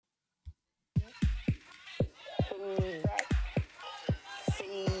All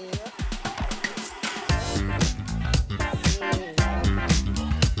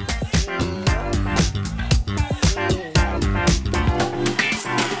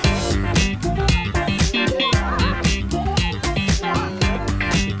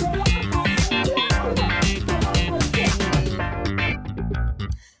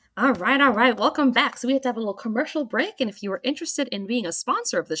right. Welcome back. So we have to have a little commercial break. And if you are interested in being a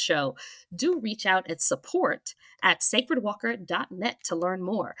sponsor of the show, do reach out at support@sacredwalker.net to learn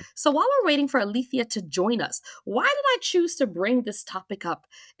more. So while we're waiting for Alethia to join us, why did I choose to bring this topic up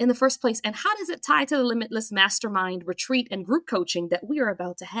in the first place? And how does it tie to the Limitless Mastermind retreat and group coaching that we are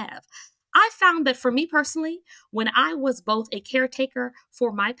about to have? I found that for me personally, when I was both a caretaker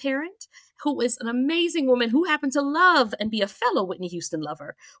for my parent, who is an amazing woman who happened to love and be a fellow Whitney Houston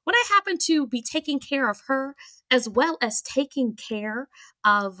lover, when I happened to be taking care of her, as well as taking care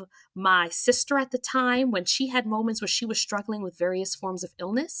of my sister at the time when she had moments where she was struggling with various forms of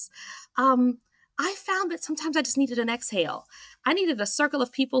illness, I found that sometimes I just needed an exhale. I needed a circle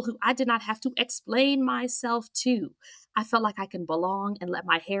of people who I did not have to explain myself to. I felt like I can belong and let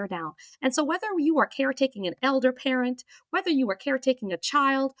my hair down. And so whether you are caretaking an elder parent, whether you are caretaking a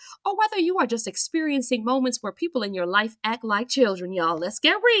child, or whether you are just experiencing moments where people in your life act like children, y'all, let's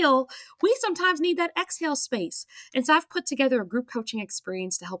get real. We sometimes need that exhale space. And so I've put together a group coaching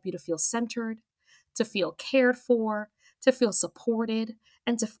experience to help you to feel centered, to feel cared for, to feel supported,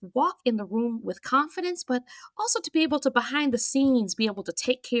 and to walk in the room with confidence, but also to be able to behind the scenes, be able to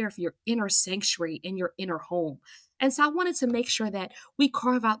take care of your inner sanctuary in your inner home. And so I wanted to make sure that we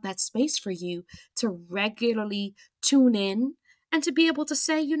carve out that space for you to regularly tune in and to be able to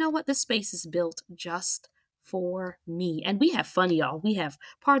say, you know what, this space is built just for me. And we have fun, y'all. We have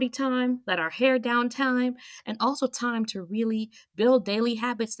party time, let our hair down time, and also time to really build daily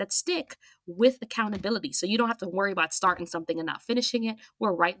habits that stick with accountability. So you don't have to worry about starting something and not finishing it.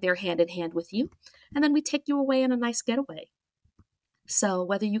 We're right there hand in hand with you. And then we take you away on a nice getaway. So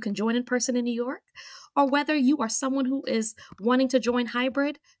whether you can join in person in New York or whether you are someone who is wanting to join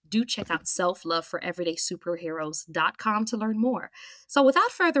hybrid, do check out selfloveforeverydaysuperheroes.com to learn more. So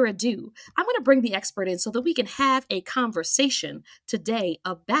without further ado, I'm going to bring the expert in so that we can have a conversation today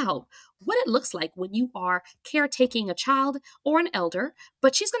about what it looks like when you are caretaking a child or an elder,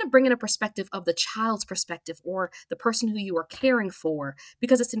 but she's going to bring in a perspective of the child's perspective or the person who you are caring for,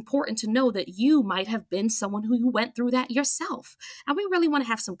 because it's important to know that you might have been someone who went through that yourself. And we really want to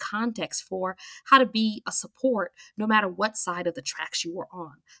have some context for how to be a support no matter what side of the tracks you are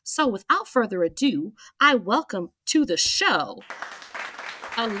on. So without further ado, I welcome to the show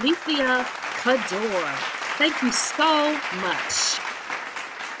Alethia Cador. Thank you so much.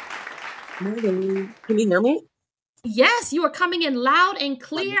 Can you hear me? Yes, you are coming in loud and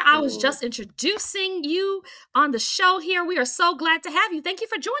clear. I was just introducing you on the show here. We are so glad to have you. Thank you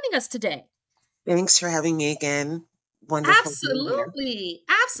for joining us today. Thanks for having me again. Wonderful. Absolutely.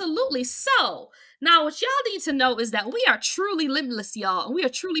 Absolutely. So now what y'all need to know is that we are truly limitless, y'all. And we are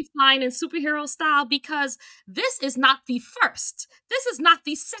truly flying in superhero style because this is not the first. This is not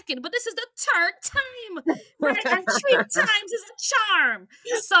the second, but this is the third time. Right? And 3 times is a charm.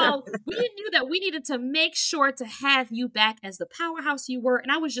 So we knew that we needed to make sure to have you back as the powerhouse you were.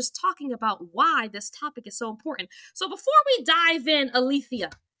 And I was just talking about why this topic is so important. So before we dive in,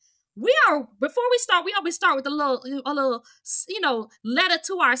 Alethia, before we start, we always start with a little, letter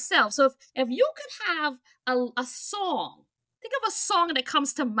to ourselves. So if you could have a song, think of a song that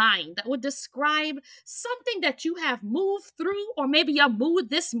comes to mind that would describe something that you have moved through, or maybe your mood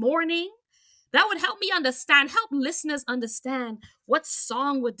this morning, that would help me help listeners understand what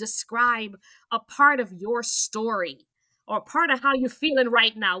song would describe a part of your story or a part of how you're feeling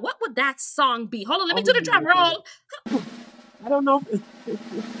right now. What would that song be? Hold on, let me do the drum roll. I don't know.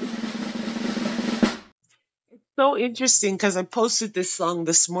 It's so interesting because I posted this song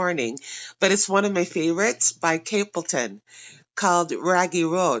this morning, but it's one of my favorites by Capleton called Raggy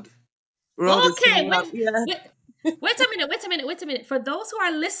Road. Okay, wait a minute. For those who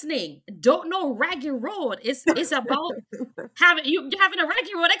are listening, don't know Raggy Road is about having a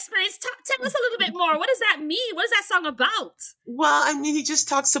Raggy Road experience. Tell us a little bit more. What does that mean? What is that song about? Well, I mean, he just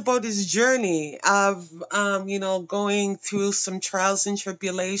talks about his journey of, going through some trials and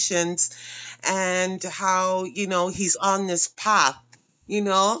tribulations and how, he's on this path,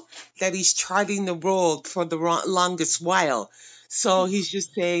 that he's charting the road for the longest while. So he's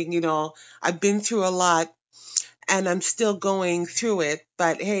just saying, I've been through a lot and I'm still going through it.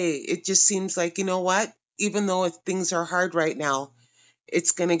 But hey, it just seems like, you know what? Even though things are hard right now,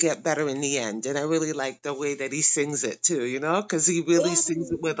 it's going to get better in the end. And I really like the way that he sings it too, because he really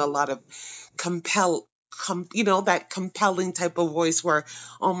sings it with a lot of that compelling type of voice where,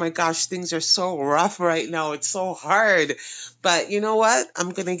 oh my gosh, things are so rough right now. It's so hard. But you know what?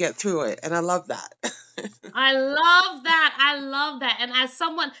 I'm going to get through it. And I love that. I love that. I love that. And as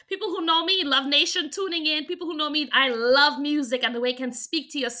someone, people who know me, Love Nation tuning in, people who know me, I love music and the way it can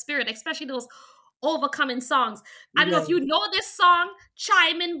speak to your spirit, especially those overcoming songs. I don't know Yeah. if you know this song,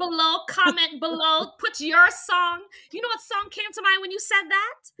 chime in below, comment below, put your song. You know what song came to mind when you said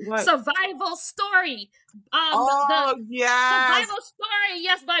that? What? Survival Story. The Oh, yes. Survival Story,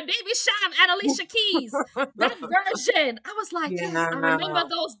 yes, by Baby Sham and Alicia Keys. That version. I was like, yes, I remember Yeah.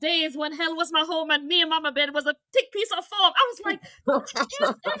 those days when hell was my home and me and mama bed was a thick piece of foam. I was like, that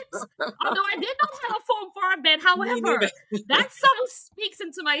is it. Although I did not have a foam for a bed. Me neither. However, that song speaks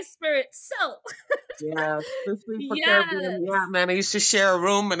into my spirit. So, Yeah, especially for Caribbean. Yeah, yes. man, I used to share a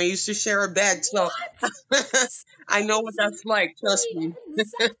room and I used to share a bed. So What? I know what that's like. Trust Exactly, me.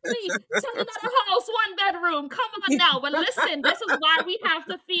 exactly. Seven little house, one bedroom. Come on now. But listen, this is why we have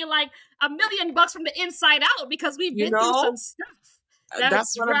to feel like $1 million from the inside out because we've You been through know, some stuff. that's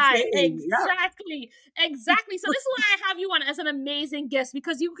That's what I'm right. saying. Yeah. Exactly. Exactly. So this is why I have you on as an amazing guest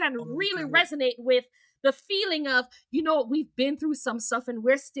because you can Oh, really God. resonate with the feeling of, we've been through some stuff and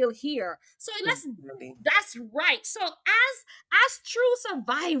we're still here. So Definitely. that's right. So as true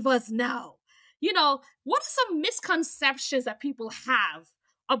survivors now, what are some misconceptions that people have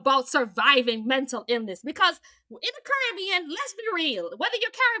about surviving mental illness? Because in the Caribbean, let's be real, whether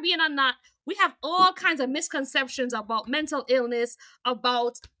you're Caribbean or not, we have all kinds of misconceptions about mental illness,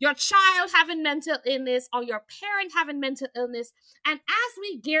 about your child having mental illness or your parent having mental illness. And as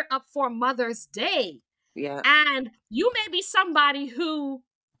we gear up for Mother's Day, Yeah. and you may be somebody who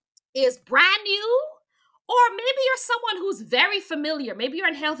is brand new, or maybe you're someone who's very familiar. Maybe you're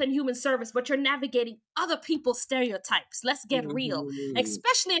in health and human service, but you're navigating other people's stereotypes. Let's get real, Mhm.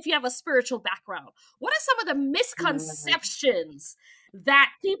 especially if you have a spiritual background. What are some of the Yeah. misconceptions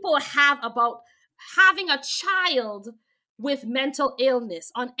that people have about having a child with mental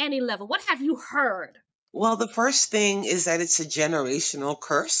illness on any level? What have you heard? Well, the first thing is that it's a generational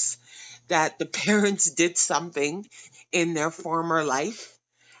curse, that the parents did something in their former life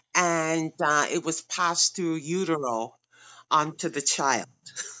and it was passed through utero onto the child.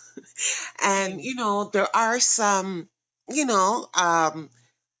 And, there are some, you know, um,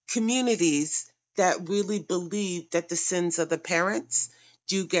 communities that really believe that the sins of the parents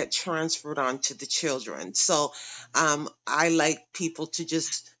do get transferred onto the children. So I like people to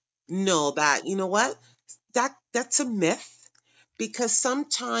just know that, you know what, that's a myth, because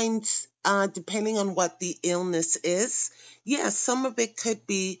sometimes, depending on what the illness is, yes, some of it could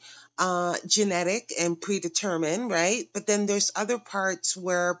be genetic and predetermined, right? But then there's other parts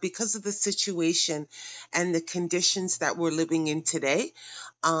where, because of the situation and the conditions that we're living in today,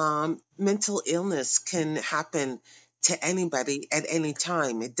 mental illness can happen to anybody at any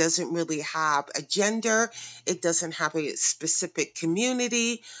time. It doesn't really have a gender, it doesn't have a specific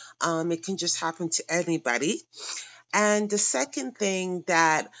community. It can just happen to anybody. And the second thing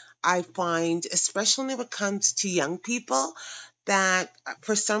that I find, especially when it comes to young people, that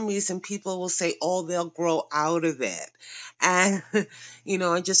for some reason people will say, oh, they'll grow out of it. And,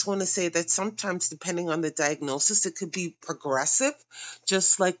 I just want to say that sometimes, depending on the diagnosis, it could be progressive.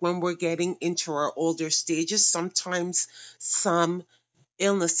 Just like when we're getting into our older stages, sometimes some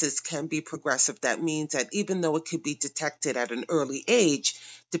illnesses can be progressive. That means that even though it could be detected at an early age,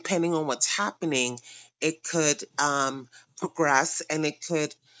 depending on what's happening, it could progress, and it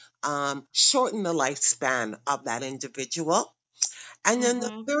could shorten the lifespan of that individual. And then the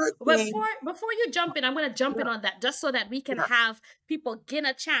Mm-hmm. third But thing, before you jump in, I'm going to jump yeah, in on that just so that we can yeah, have people gain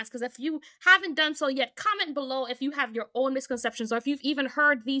a chance. Because if you haven't done so yet, comment below if you have your own misconceptions or if you've even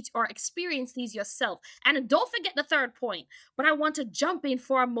heard these or experienced these yourself. And don't forget the third point. But I want to jump in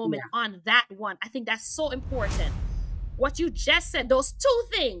for a moment yeah, on that one. I think that's so important. What you just said, those two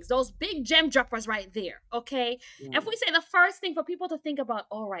things, those big gem droppers right there. Okay. If yeah, we say the first thing for people to think about,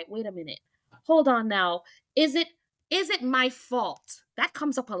 all right, wait a minute. Hold on now. Is it is it my fault? That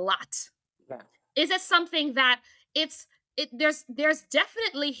comes up a lot. yeah, Is it something that it's it there's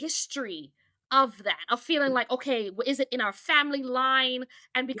definitely history of that, of feeling like, okay, is it in our family line?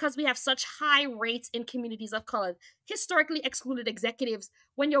 And because we have such high rates in communities of color, historically excluded executives,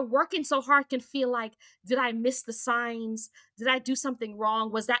 when you're working so hard, can feel like, did I miss the signs? Did I do something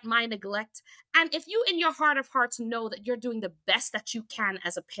wrong? Was that my neglect? And if you in your heart of hearts know that you're doing the best that you can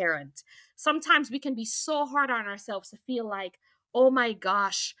as a parent, sometimes we can be so hard on ourselves to feel like, oh my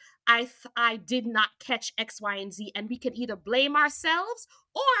gosh, I did not catch X, Y, and Z, and we could either blame ourselves,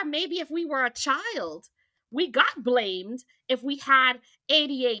 or maybe if we were a child, we got blamed if we had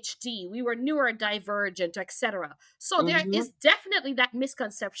ADHD, we were neurodivergent, etc. So there Mm-hmm. is definitely that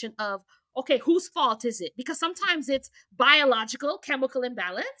misconception of, okay, whose fault is it? Because sometimes it's biological, chemical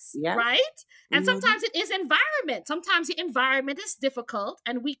imbalance, Yeah. right? And Mm-hmm. sometimes it is environment. Sometimes the environment is difficult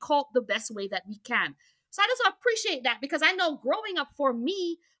and we cope the best way that we can. So I just appreciate that because I know growing up for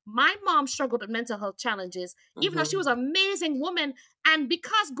me, my mom struggled with mental health challenges, even though she was Mm-hmm. an amazing woman. And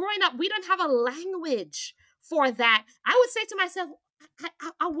because growing up, we don't have a language for that, I would say to myself,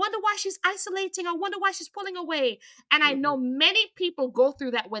 I wonder why she's isolating. I wonder why she's pulling away. And I know many people go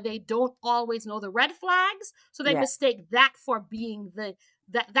through that where they don't always know the red flags, so they Yeah. mistake that for being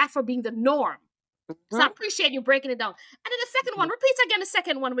that for being the norm. So I Mm-hmm. appreciate you breaking it down. And then the second one, repeat again the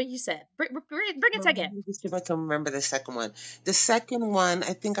second one what you said. Bring it again. Let me see if I can remember the second one. The second one,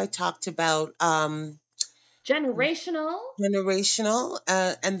 I think I talked about Generational. generational.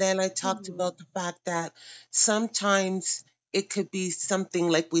 And then I talked Mhm. about the fact that sometimes it could be something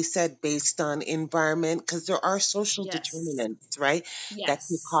like we said based on environment, because there are social Yes. determinants, right? That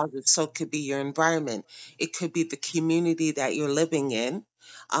could Yes. cause it. So it could be your environment. It could be the community that you're living in,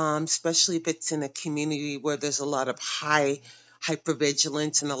 especially if it's in a community where there's a lot of high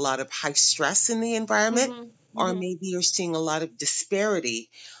hypervigilance and a lot of high stress in the environment. Hmm. Or Hmm. maybe you're seeing a lot of disparity,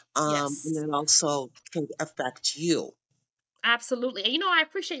 and Yes. it also can affect you. Absolutely. And I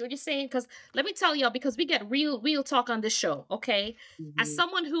appreciate what you're saying because let me tell y'all, because we get real talk on this show, okay? As Mhm.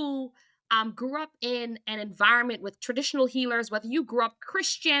 someone who grew up in an environment with traditional healers, whether you grew up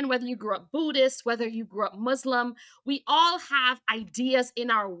Christian, whether you grew up Buddhist, whether you grew up Muslim, we all have ideas in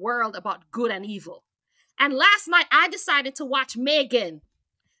our world about good and evil. And last night I decided to watch Megan,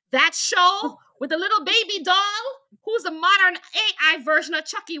 that show with the little baby doll, who's a modern AI version of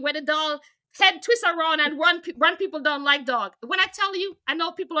Chucky, where the doll head twists around and run people down like dog. When I tell you, I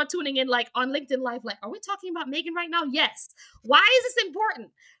know people are tuning in like on LinkedIn Live, like, are we talking about Megan right now? Yes. Why is this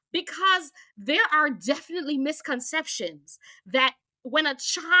important? Because there are definitely misconceptions that when a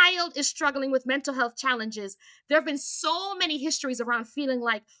child is struggling with mental health challenges, there have been so many histories around feeling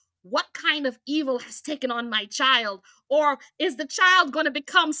like, what kind of evil has taken on my child? Or is the child going to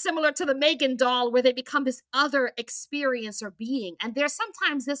become similar to the Megan doll, where they become this other experience or being? And there's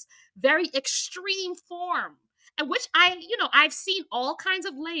sometimes this very extreme form, and which I've seen all kinds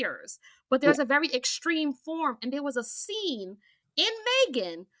of layers, but Yeah. there's a very extreme form. And there was a scene in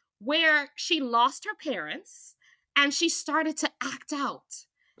Megan where she lost her parents and she started to act out.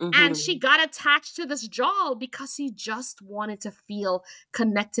 And she Mhm. got attached to this doll because she just wanted to feel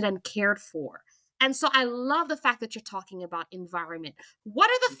connected and cared for. And so I love the fact that you're talking about environment. What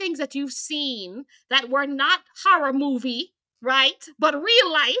are the things that you've seen that were not horror movie, right? But real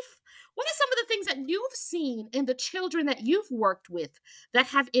life? What are some of the things that you've seen in the children that you've worked with that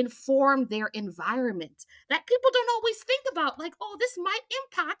have informed their environment that people don't always think about? Like, oh, this might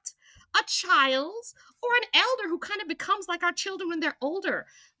impact a child's or an elder who kind of becomes like our children when they're older,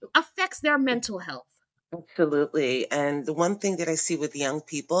 affects their mental health. Absolutely. And the one thing that I see with young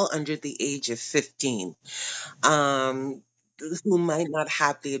people under the age of 15, um, who might not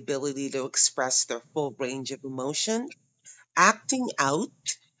have the ability to express their full range of emotions, acting out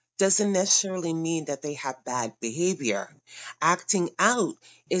doesn't necessarily mean that they have bad behavior. Acting out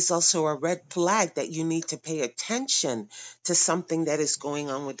is also a red flag that you need to pay attention to something that is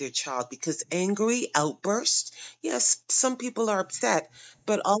going on with your child, because angry outbursts, yes, some people are upset,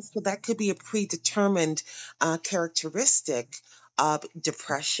 but also that could be a predetermined characteristic of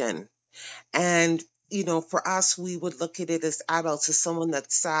depression. And for us, we would look at it as adults as someone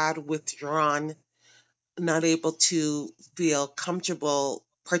that's sad, withdrawn, not able to feel comfortable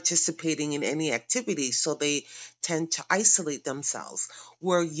participating in any activity, so they tend to isolate themselves.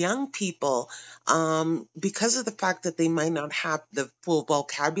 Where young people, because of the fact that they might not have the full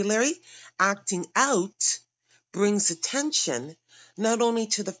vocabulary, acting out brings attention not only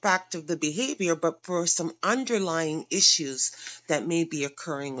to the fact of the behavior, but for some underlying issues that may be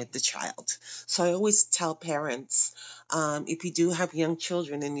occurring with the child. So I always tell parents, if you do have young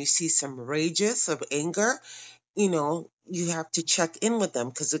children and you see some rages of anger, you have to check in with them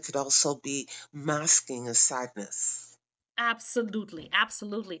because it could also be masking a sadness. Absolutely,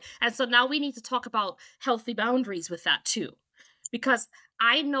 absolutely. And so now we need to talk about healthy boundaries with that too. Because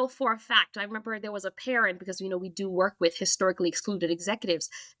I know for a fact, I remember there was a parent, because we do work with historically excluded executives.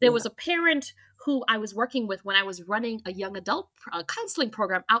 There Yeah. was a parent who I was working with when I was running a young adult counseling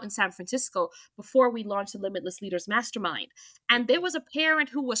program out in San Francisco before we launched the Limitless Leaders Mastermind. And there was a parent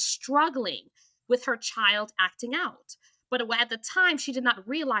who was struggling with her child acting out. But at the time, she did not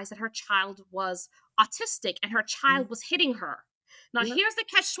realize that her child was autistic and her child was hitting her. Now, Yeah. here's the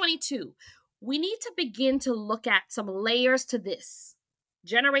catch 22. we need to begin to look at some layers to this,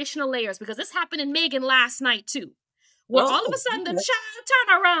 generational layers, because this happened in Megan last night too, where all of a Oh, sudden the okay. child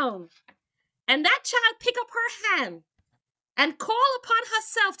turn around and that child pick up her hand and call upon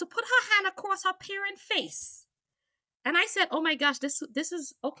herself to put her hand across her parent face. And I said, "Oh my gosh, this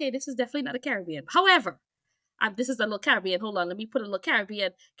is okay. This is definitely not a Caribbean." However, this is a little Caribbean. Hold on, let me put a little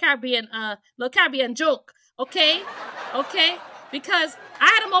little Caribbean joke. Okay, okay, because I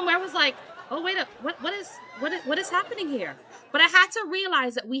had a moment where I was like, "Oh wait, what is happening here?" But I had to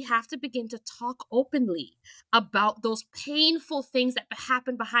realize that we have to begin to talk openly about those painful things that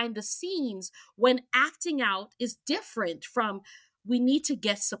happen behind the scenes when acting out is different from. We need to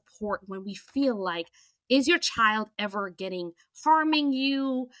get support when we feel like, is your child ever getting harming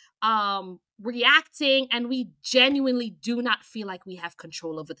you, reacting, and we genuinely do not feel like we have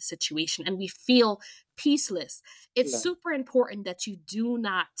control over the situation and we feel peaceless. It's Yeah. super important that you do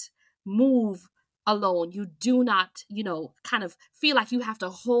not move alone. You do not, kind of feel like you have to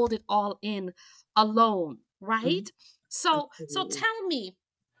hold it all in alone, Mhm. right? So Absolutely. tell me,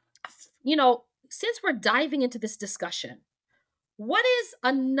 since we're diving into this discussion, what is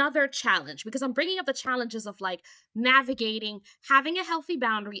another challenge? Because I'm bringing up the challenges of like navigating, having a healthy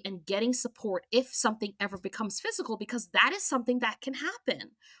boundary, and getting support if something ever becomes physical, because that is something that can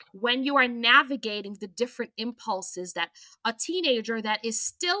happen when you are navigating the different impulses that a teenager that is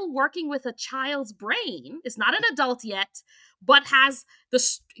still working with a child's brain, is not an adult yet, but has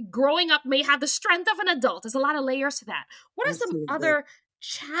growing up may have the strength of an adult. There's a lot of layers to that. What are some Absolutely. other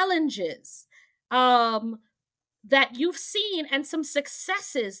challenges? Um, that you've seen and some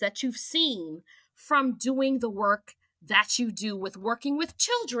successes that you've seen from doing the work that you do with working with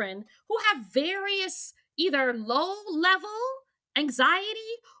children who have various either low level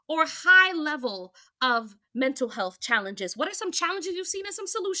anxiety or high level of mental health challenges. What are some challenges you've seen and some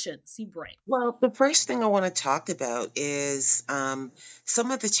solutions you bring? Well, the first thing I want to talk about is some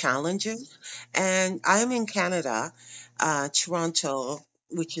of the challenges. And I'm in Canada, Toronto,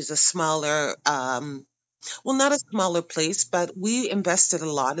 which is a smaller, well, not a smaller place, but we invested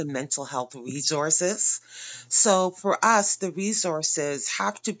a lot in mental health resources. So for us, the resources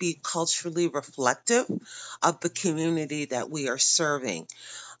have to be culturally reflective of the community that we are serving.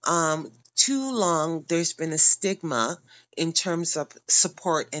 Too long, there's been a stigma in terms of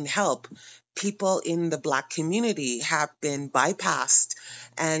support and help. People in the Black community have been bypassed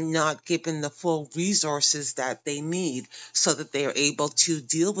and not given the full resources that they need so that they are able to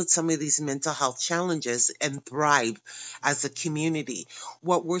deal with some of these mental health challenges and thrive as a community.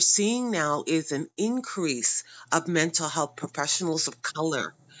 What we're seeing now is an increase of mental health professionals of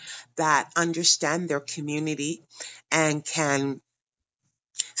color that understand their community and can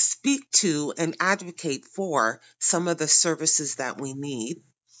speak to and advocate for some of the services that we need.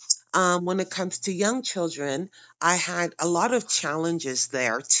 When it comes to young children, I had a lot of challenges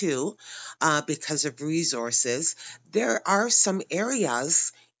there too because of resources. There are some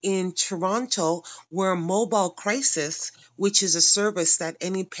areas in Toronto where mobile crisis, which is a service that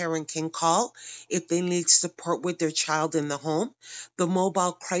any parent can call if they need support with their child in the home, the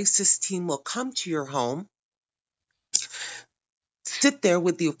mobile crisis team will come to your home, sit there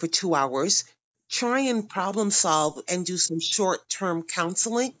with you for 2 hours, try and problem solve and do some short term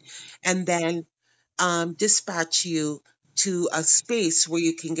counseling, and then dispatch you to a space where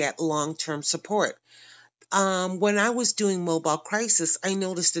you can get long term support. When I was doing mobile crisis, I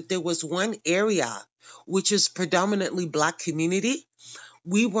noticed that there was one area which is predominantly Black community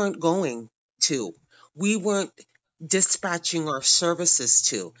we weren't going to. We weren't dispatching our services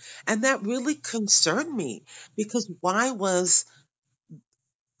to. And that really concerned me because why was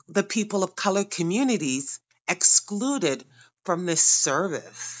the people of color communities excluded from this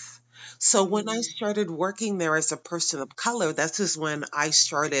service? So when I Mm. started working there as a person of color, this is when I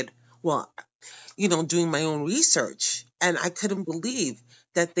started, well, doing my own research. And I couldn't believe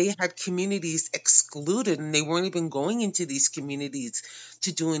that they had communities excluded and they weren't even going into these communities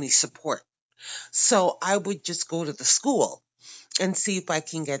to do any support. So I would just go to the school and see if I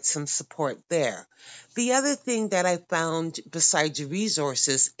can get some support there. The other thing that I found besides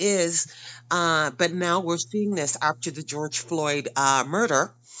resources is, but now we're seeing this after the George Floyd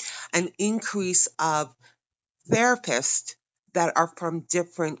murder, an increase of therapists that are from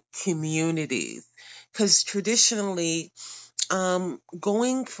different communities. Because traditionally,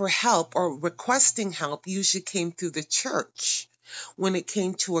 going for help or requesting help usually came through the church when it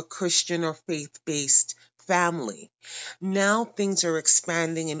came to a Christian or faith based family. Now things are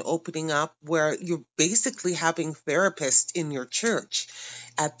expanding and opening up where you're basically having therapists in your church,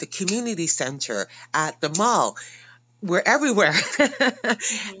 at the community center, at the mall. we're everywhere.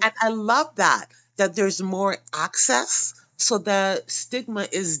 Mhm. And I love that there's more access, so the stigma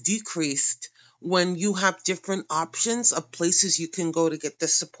is decreased when you have different options of places you can go to get the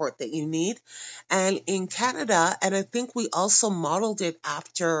support that you need. And in Canada, and I think we also modeled it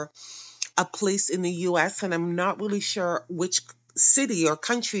after a place in the US, and I'm not really sure which city or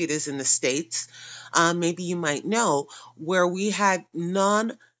country it is in the States. Maybe you might know, where we had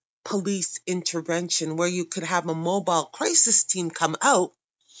non-police intervention, where you could have a mobile crisis team come out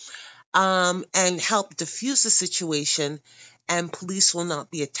and help diffuse the situation, and police will not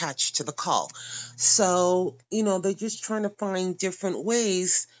be attached to the call. So, they're just trying to find different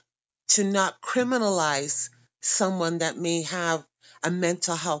ways to not criminalize someone that may have a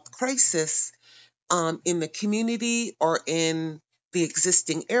mental health crisis in the community or in the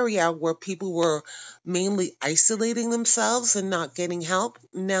existing area where people were mainly isolating themselves and not getting help.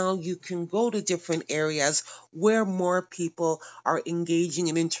 Now you can go to different areas where more people are engaging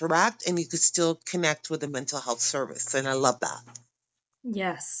and interact, and you could still connect with a mental health service. And I love that.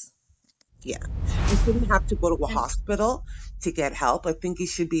 Yes. Yeah. You shouldn't have to go to a And hospital to get help. I think you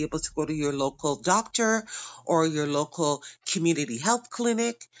should be able to go to your local doctor or your local community health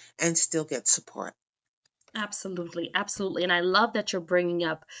clinic and still get support. absolutely, absolutely. And I love that you're bringing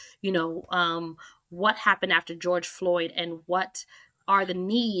up, you know, what happened after George Floyd and what are the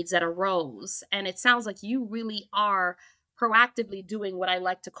needs that arose. And it sounds like you really are proactively doing what I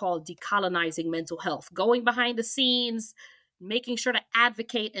like to call decolonizing mental health, going behind the scenes, making sure to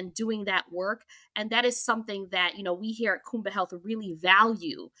advocate and doing that work. And that is something that, we here at Kumba Health really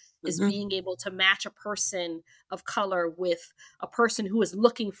value, is Hmm. being able to match a person of color with a person who is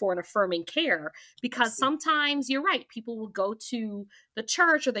looking for an affirming care, because sometimes you're right, people will go to the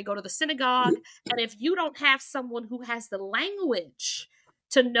church or they go to the synagogue, and if you don't have someone who has the language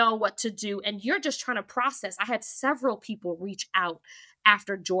to know what to do and you're just trying to process. I had several people reach out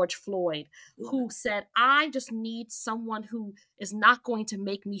after George Floyd who said, I just need someone who is not going to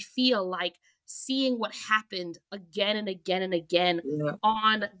make me feel like seeing what happened again and again and again Yeah,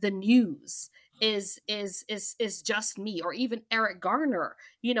 on the news is just me, or even Eric Garner,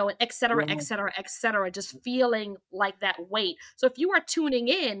 and et cetera, et yeah, cetera, et cetera, just feeling like that weight. So if you are tuning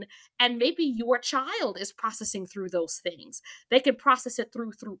in and maybe your child is processing through those things, they can process it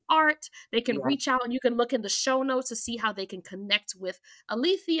through art. They can yeah, reach out, and you can look in the show notes to see how they can connect with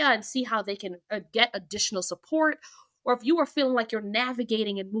Alethia and see how they can get additional support. Or if you are feeling like you're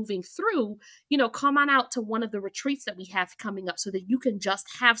navigating and moving through, come on out to one of the retreats that we have coming up so that you can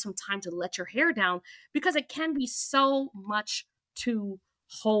just have some time to let your hair down, because it can be so much to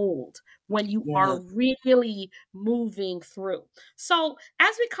hold when you are yeah. really moving through. So,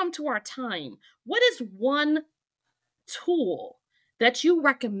 as we come to our time, what is one tool that you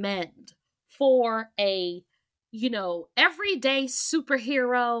recommend for a, everyday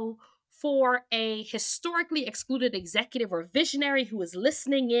superhero, for a historically excluded executive or visionary who is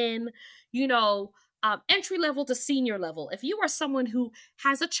listening in, entry level to senior level? If you are someone who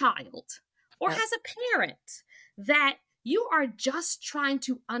has a child or Yeah. has a parent that you are just trying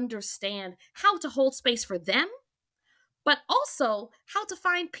to understand how to hold space for them, but also how to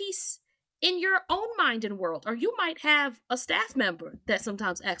find peace in your own mind and world. Or you might have a staff member that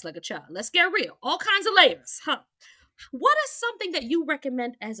sometimes acts like a child. Let's get real. All kinds of layers, huh? What is something that you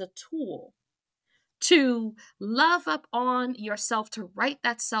recommend as a tool to love up on yourself, to write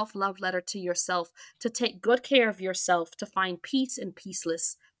that self love letter to yourself, to take good care of yourself, to find peace in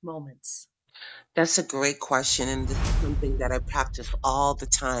peaceless moments? That's a great question. And this is something that I practice all the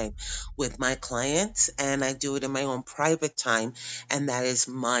time with my clients, and I do it in my own private time, and that is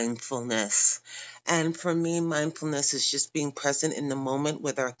mindfulness. And for me, mindfulness is just being present in the moment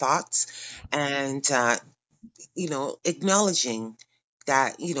with our thoughts and, acknowledging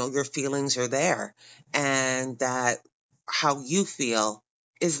that, your feelings are there and that how you feel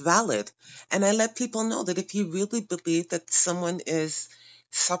is valid. And I let people know that if you really believe that someone is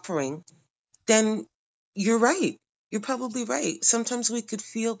suffering, then you're right. You're probably right. Sometimes we could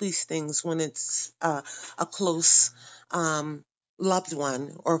feel these things when it's a close um, loved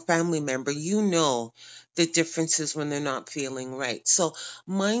one or family member. You know the differences when they're not feeling right. So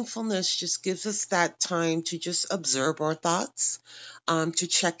mindfulness just gives us that time to just observe our thoughts, to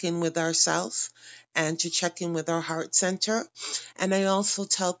check in with ourselves, and to check in with our heart center. And I also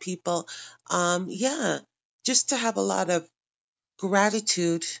tell people, yeah, just to have a lot of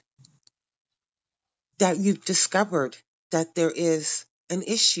gratitude that you've discovered that there is an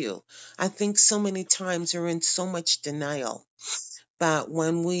issue. I think so many times we're in so much denial But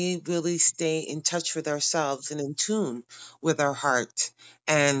when we really stay in touch with ourselves and in tune with our heart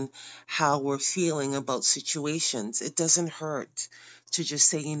and how we're feeling about situations, it doesn't hurt to just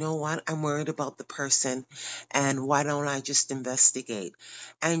say, you know what, I'm worried about the person, and why don't I just investigate?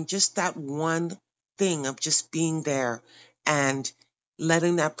 And just that one thing of just being there and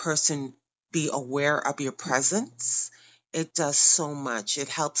letting that person be aware of your presence, it does so much. It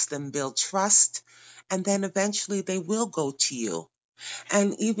helps them build trust, and then eventually they will go to you.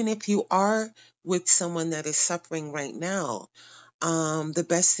 And even if you are with someone that is suffering right now, the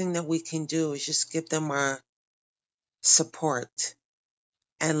best thing that we can do is just give them our support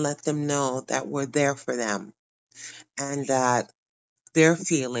and let them know that we're there for them and that their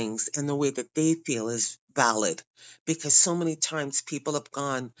feelings and the way that they feel is valid. Because so many times people have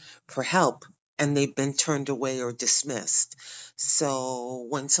gone for help and they've been turned away or dismissed. So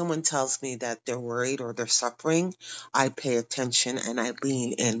when someone tells me that they're worried or they're suffering, I pay attention and I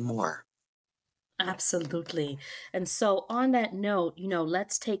lean in more. Absolutely. And so, on that note,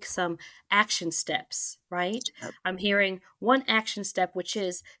 let's take some action steps, right? I'm hearing one action step, which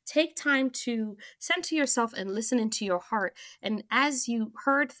is take time to center yourself and listen into your heart. And as you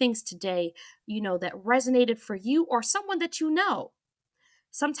heard things today, that resonated for you or someone that you know,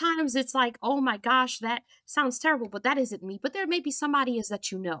 sometimes it's like, oh my gosh, that sounds terrible, but that isn't me. But there may be somebody is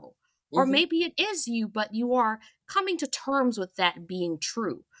that you know, or Hmm. maybe it is you, but you are coming to terms with that being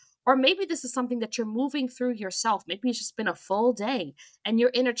true. Or maybe this is something that you're moving through yourself. Maybe it's just been a full day and your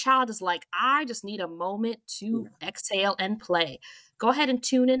inner child is like, I just need a moment to exhale and play. Go ahead and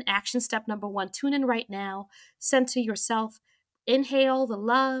tune in. Action step number one, tune in right now, center yourself, inhale the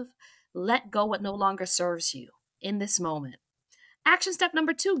love, let go what no longer serves you in this moment. Action step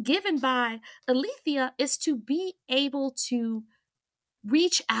number two, given by Alethea, is to be able to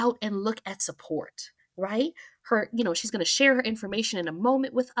reach out and look at support, right? She's going to share her information in a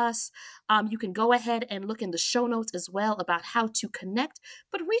moment with us. You can go ahead and look in the show notes as well about how to connect,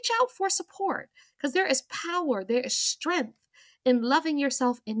 but reach out for support because there is power, there is strength in loving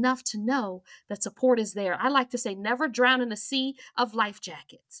yourself enough to know that support is there. I like to say, never drown in a sea of life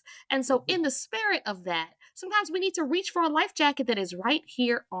jackets. And so, in the spirit of that, sometimes we need to reach for a life jacket that is right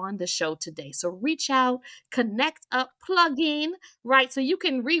here on the show today. So, reach out, connect up, plug in, right? So you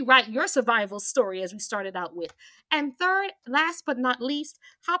can rewrite your survival story as we started out with. And third, last but not least,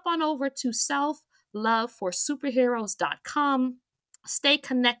 hop on over to selfloveforsuperheroes.com. Stay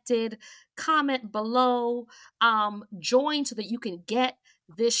connected, comment below, join so that you can get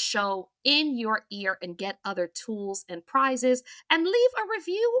this show in your ear and get other tools and prizes, and leave a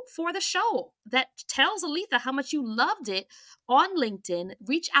review for the show that tells Alethea how much you loved it on LinkedIn.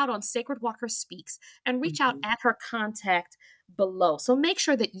 Reach out on Sacred Walker Speaks and reach out Hmm. at her contact below. So make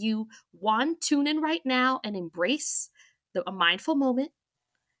sure that you, one, tune in right now and embrace a mindful moment.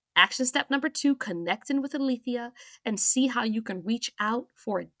 Action step number two, connect in with Alethea and see how you can reach out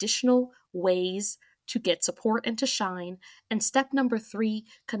for additional ways to get support and to shine. And step number three,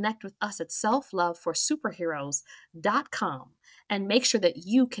 connect with us at selfloveforsuperheroes.com and make sure that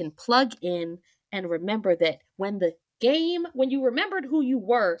you can plug in and remember that when you remembered who you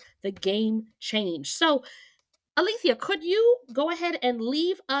were, the game changed. So Alethea, could you go ahead and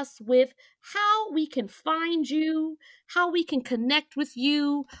leave us with how we can find you, how we can connect with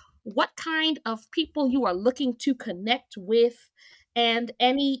you, what kind of people you are looking to connect with, and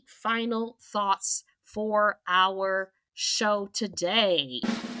any final thoughts for our show today?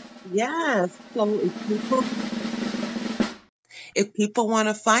 Yes. So if people want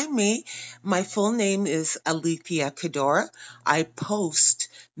to find me, my full name is Alethea Cadora. I post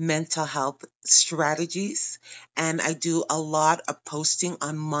mental health strategies and I do a lot of posting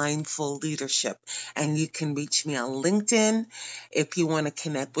on mindful leadership. And you can reach me on LinkedIn. If you want to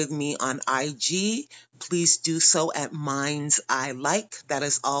connect with me on IG, please do so at Minds I Like. That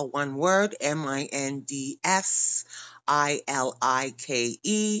is all one word, MINDSILIKE.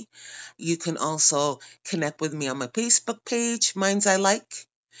 You can also connect with me on my Facebook page, Minds I Like.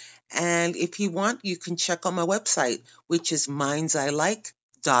 And if you want, you can check on my website, which is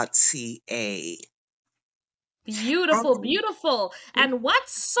mindsIlike.ca. Beautiful, Um, beautiful. And what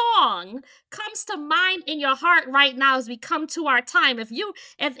song comes to mind in your heart right now as we come to our time? If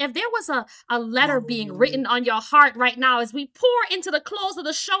there was a letter being um, written on your heart right now as we pour into the close of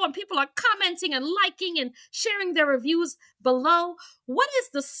the show and people are commenting and liking and sharing their reviews below, what is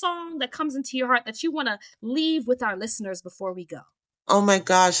the song that comes into your heart that you want to leave with our listeners before we go? Oh my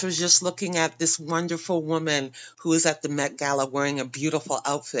gosh, I was just looking at this wonderful woman who is at the Met Gala wearing a beautiful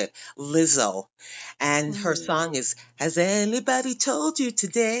outfit, Lizzo. And her Mm. song is, Has Anybody Told You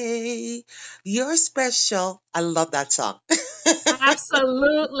Today You're Special? I love that song.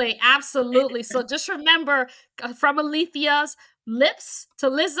 Absolutely, absolutely. So just remember, from Alethia's lips to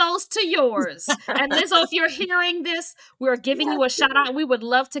Lizzo's to yours. And Lizzo, if you're hearing this, we're giving you a shout out and we would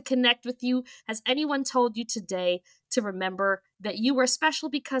love to connect with you. Has anyone told you today to remember that you were special?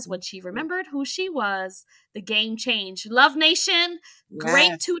 Because when she remembered who she was, the game changed. Love Nation,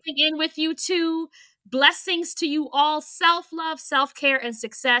 great Yes. tuning in with you too. Blessings to you all. Self love, self care, and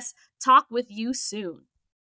success. Talk with you soon.